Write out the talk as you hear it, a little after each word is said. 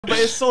But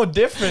it's so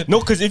different. No,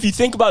 because if you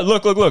think about it,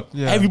 look.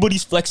 Yeah.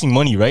 Everybody's flexing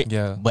money, right?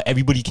 Yeah. But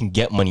everybody can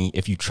get money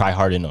if you try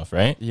hard enough,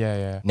 right?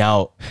 Yeah.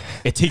 Now,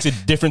 it takes a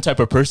different type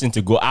of person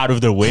to go out of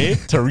their way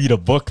to read a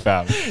book,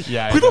 fam.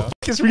 Yeah, Who the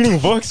fuck is reading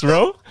books,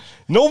 bro?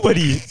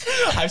 Nobody.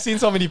 I've seen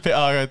so many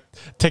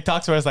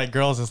TikToks where it's like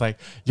girls, it's like,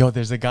 yo,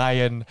 there's a guy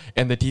in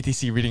the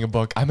TTC reading a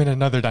book. I'm in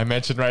another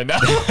dimension right now.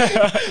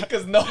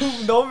 Because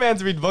no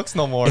man's read books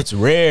no more. It's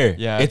rare.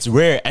 Yeah. It's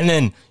rare. And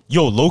then,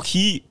 yo,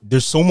 low-key,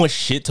 there's so much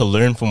shit to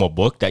learn from a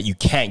book that you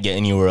can't get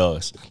anywhere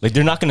else. Like,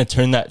 they're not going to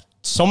turn that...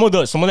 Some of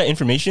that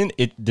information,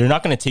 they're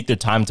not going to take their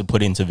time to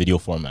put it into video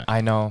format.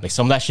 I know. Like,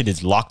 some of that shit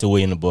is locked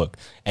away in the book.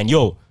 And,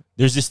 yo,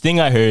 there's this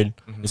thing I heard.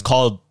 It's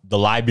called the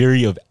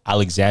Library of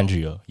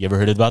Alexandria. You ever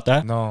heard about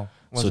that? No.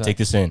 What's So that? take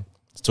this in.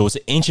 So it's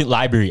an ancient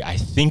library. I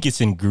think it's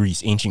in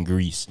Greece, ancient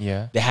Greece.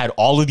 Yeah. They had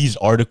all of these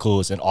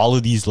articles and all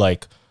of these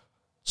like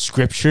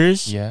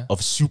scriptures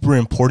of super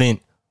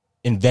important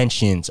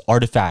inventions,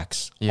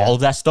 artifacts, all of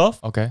that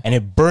stuff. Okay. And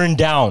it burned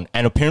down.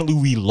 And apparently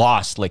we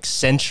lost like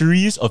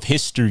centuries of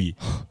history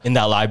in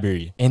that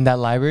library. In that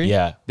library?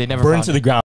 Yeah. They never burned found to it. the ground.